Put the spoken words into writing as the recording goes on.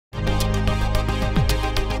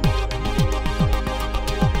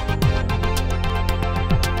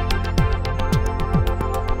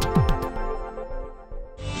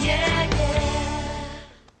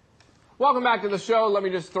Welcome back to the show. Let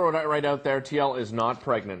me just throw it right out there. TL is not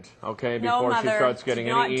pregnant, okay? Before she starts getting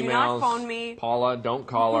any emails. Do not phone me. Paula, don't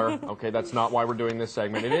call her. Okay, that's not why we're doing this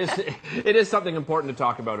segment. It is something important to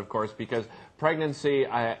talk about, of course, because pregnancy,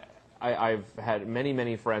 I've had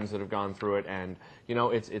many friends that have gone through it, and you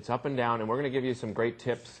know, it's up and down, and we're going to give you some great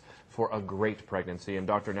tips for a great pregnancy. And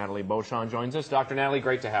Dr. Nathalie Beauchamp joins us. Dr. Nathalie,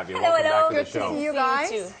 great to have you. Hello, Welcome back to Good the show. to see you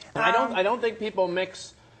guys. And I don't think people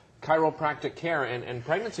mix chiropractic care and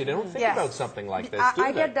pregnancy. They don't think about something like this, do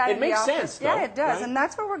I they? get that It makes sense, though. Yeah, it does, right? and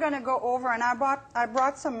that's what we're going to go over. And I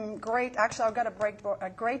brought some great. Actually, I've got a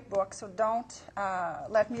great book. So don't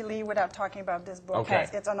let me leave without talking about this book. Okay.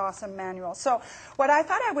 It's an awesome manual. So what I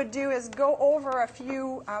thought I would do is go over a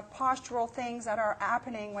few postural things that are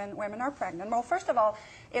happening when women are pregnant. Well, first of all,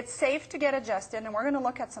 it's safe to get adjusted, and we're going to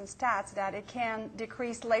look at some stats that it can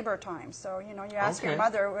decrease labor time. So, you know, you ask your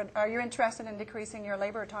mother, are you interested in decreasing your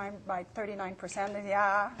labor time by 39%? And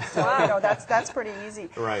yeah, so, you know, that's pretty easy.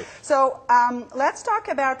 Right. So let's talk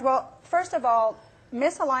about, well, first of all,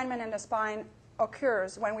 misalignment in the spine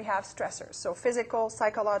occurs when we have stressors, so physical,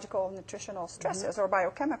 psychological, nutritional stresses, or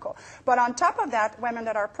biochemical. But on top of that, women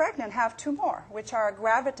that are pregnant have two more, which are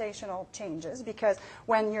gravitational changes, because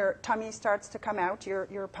when your tummy starts to come out,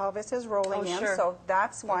 your pelvis is rolling in, so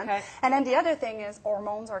that's one. Okay. And then the other thing is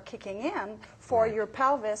hormones are kicking in for your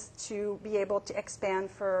pelvis to be able to expand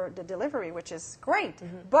for the delivery, which is great.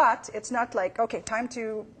 But it's not like, okay, time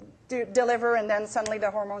to deliver, and then suddenly the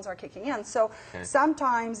hormones are kicking in. So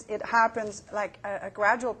sometimes it happens like a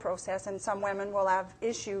gradual process, and some women will have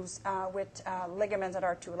issues with ligaments that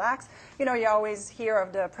are too lax. You know, you always hear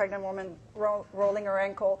of the pregnant woman rolling her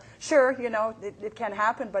ankle. Sure, you know, it can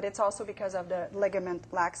happen, but it's also because of the ligament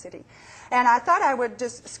laxity. And I thought I would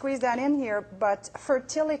just squeeze that in here, but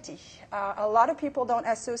fertility. A lot of people don't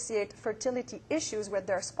associate fertility issues with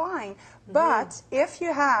their spine, but if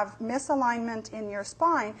you have misalignment in your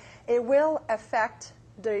spine, it will affect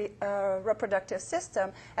the reproductive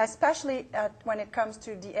system, especially when it comes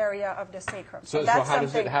to the area of the sacrum. So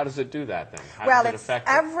how does it do that then? Well,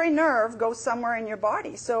 every nerve goes somewhere in your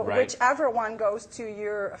body. So whichever one goes to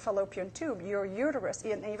your fallopian tube, your uterus,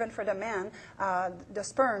 and even for the man, the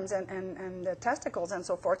sperms and the testicles and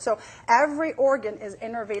so forth. So every organ is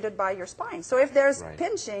innervated by your spine. So if there's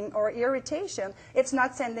pinching or irritation, it's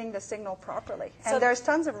not sending the signal properly. So and there's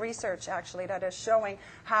tons of research actually that is showing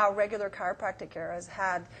how regular chiropractic care has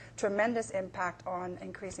had tremendous impact on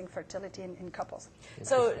increasing fertility in couples.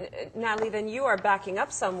 So, Nathalie, then you are backing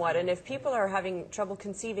up somewhat, and if people are having trouble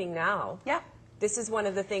conceiving now, this is one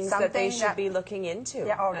of the things that they should be looking into.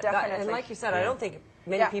 Yeah, oh, definitely. And like you said, I don't think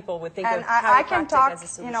many people would think of chiropractic I can talk, as a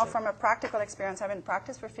solution. you know, from a practical experience. I've been in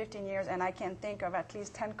practice for 15 years, and I can think of at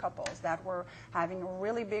least 10 couples that were having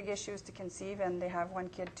really big issues to conceive, and they have 1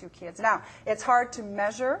 kid, 2 kids. Now, it's hard to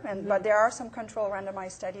measure, but there are some controlled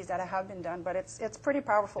randomized studies that have been done, but it's pretty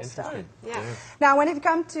powerful stuff. Now, when it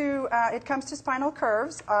comes to spinal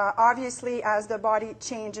curves, obviously, as the body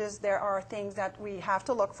changes, there are things that we have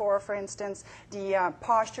to look for. For instance, the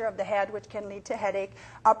posture of the head, which can lead to headache,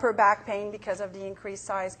 upper back pain because of the increased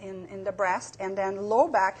size in the breast, and then low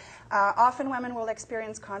back. Often women will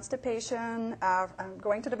experience constipation,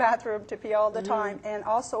 going to the bathroom to pee all the time, and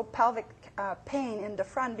also pelvic pain in the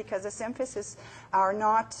front because the symphysis are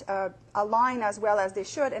not aligned as well as they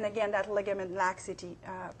should, and again that ligament laxity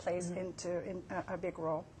plays into a big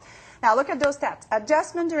role. Now look at those stats.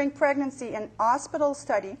 Adjustment during pregnancy in hospital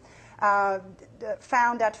study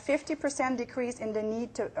found that 50% decrease in the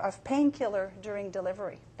need of painkiller during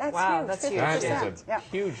delivery. That's huge. That's huge. That is a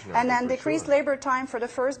huge number. And then decreased labor time for the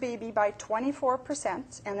first baby by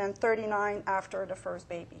 24%, and then 39% after the first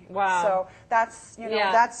baby. Wow. So that's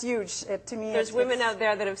that's huge to me. There's women out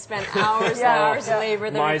there that have spent hours and hours of labor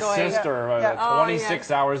that are going. My sister, 26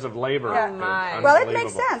 hours of labor. Oh my. Well, it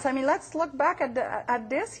makes sense. I mean, let's look back at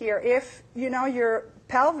this here. If you know your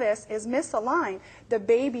pelvis is misaligned, the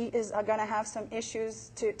baby is going to have some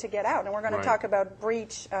issues to get out. And we're going to talk about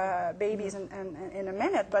breech babies in a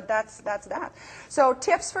minute, but that's that. So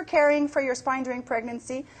tips for caring for your spine during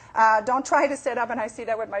pregnancy. Don't try to sit up, and I see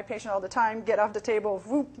that with my patient all the time, get off the table,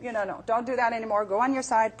 whoop, no, don't do that anymore. Go on your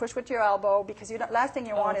side, push with your elbow, because last thing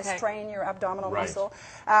you want is strain your abdominal muscle.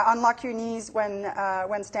 Unlock your knees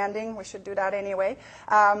when standing. We should do that anyway.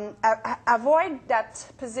 Avoid that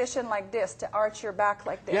position like this, to arch your back back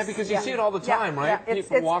like this. Yeah, because you see it all the time, right? Yeah.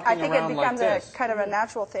 People walking around like this. I think it becomes a kind of a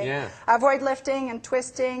natural thing. Yeah. Avoid lifting and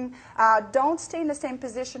twisting. Don't stay in the same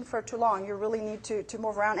position for too long. You really need to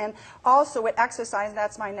move around. And also with exercise,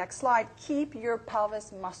 that's my next slide, keep your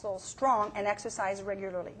pelvis muscles strong and exercise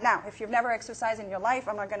regularly. Now, if you've never exercised in your life,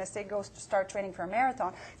 I'm not going to say go start training for a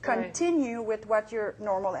marathon. Continue with what your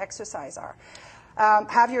normal exercise are.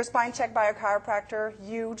 Have your spine checked by a chiropractor,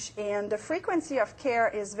 huge. And the frequency of care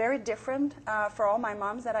is very different for all my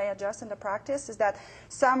moms that I adjust in the practice, is that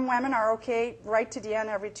some women are okay right to the end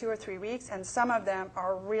every 2 or 3 weeks, and some of them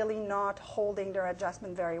are really not holding their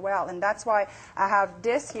adjustment very well. And that's why I have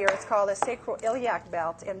this here. It's called a sacroiliac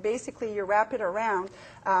belt. And basically you wrap it around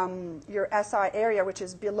your SI area, which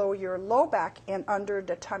is below your low back and under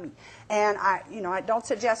the tummy. And I don't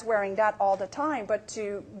suggest wearing that all the time, but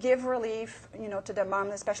to give relief, to the mom,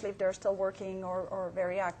 especially if they're still working or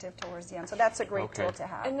very active towards the end. So that's a great tool to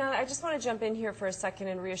have. And now I just want to jump in here for a second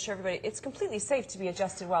and reassure everybody, it's completely safe to be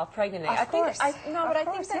adjusted while pregnant. Of course. I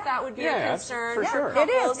think that would be a concern for sure.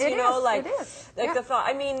 couples, It is. the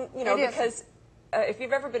thought, because if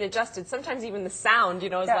you've ever been adjusted, sometimes even the sound,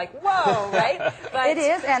 is like, whoa, right? But it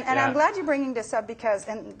is, and I'm glad you're bringing this up because,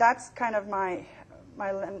 and that's kind of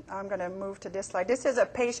I'm going to move to this slide. This is a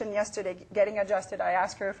patient yesterday getting adjusted. I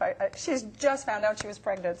asked her if she's just found out she was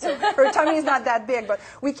pregnant, so her tummy is not that big, but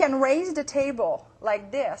we can raise the table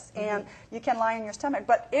like this, and you can lie on your stomach.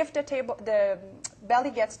 But if the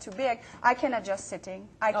belly gets too big, I can adjust sitting.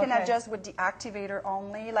 I can adjust with the activator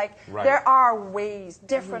only. There are ways,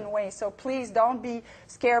 different ways. So please don't be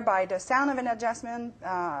scared by the sound of an adjustment.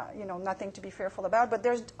 Nothing to be fearful about. But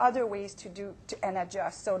there's other ways to do and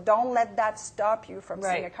adjust. So don't let that stop you from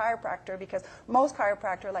seeing a chiropractor, because most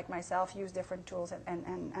chiropractors, like myself, use different tools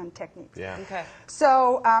and techniques. Yeah. Okay.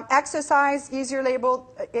 So exercise, easier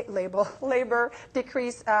labor,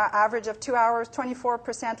 decrease average of 2 hours,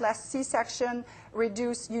 24% less C-section,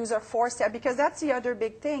 reduce use of forceps, because that's the other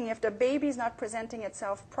big thing. If the baby's not presenting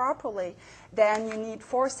itself properly, then you need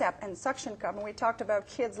forceps and suction cup. And we talked about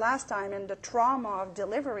kids last time and the trauma of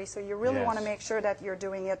delivery, so you really want to make sure that you're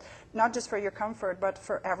doing it not just for your comfort, but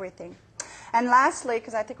for everything. And lastly,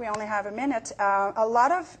 because I think we only have a minute, a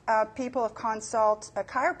lot of people consult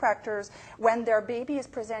chiropractors when their baby is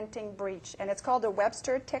presenting breech, and it's called the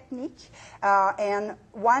Webster technique, and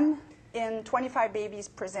 1 in 25 babies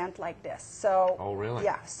present like this. So, oh, really?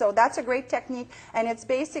 Yeah, so that's a great technique, and it's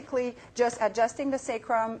basically just adjusting the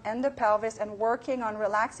sacrum and the pelvis and working on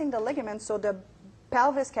relaxing the ligaments so the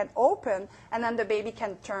pelvis can open, and then the baby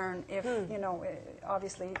can turn, if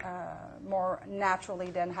obviously more naturally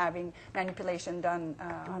than having manipulation done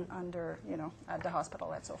under at the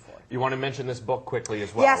hospital and so forth. You want to mention this book quickly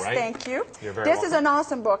as well, yes, right? Yes, thank you. You're very this welcome. is an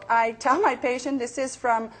awesome book. I tell my patient this is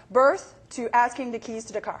from birth to asking the keys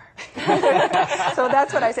to the car. So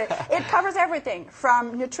that's what I say. It covers everything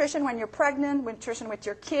from nutrition when you're pregnant, nutrition with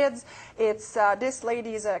your kids. It's this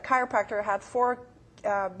lady is a chiropractor, had 4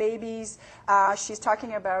 babies. She's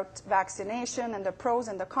talking about vaccination and the pros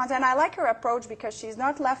and the cons. And I like her approach because she's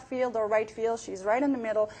not left field or right field. She's right in the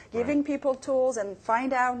middle, giving people tools and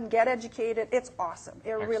find out and get educated. It's awesome.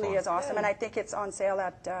 It really is awesome. And I think it's on sale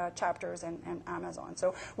at Chapters and Amazon.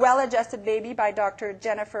 So Well-Adjusted Baby by Dr.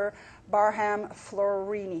 Jennifer Barham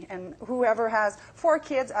Florini. And whoever has 4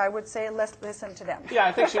 kids, I would say let's listen to them. Yeah,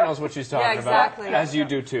 I think she knows what she's talking exactly. about. As you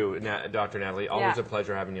do too, Dr. Natalie. Always a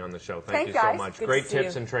pleasure having you on the show. Thank you so much. Good Great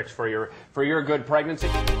tips and tricks for your good pregnancy.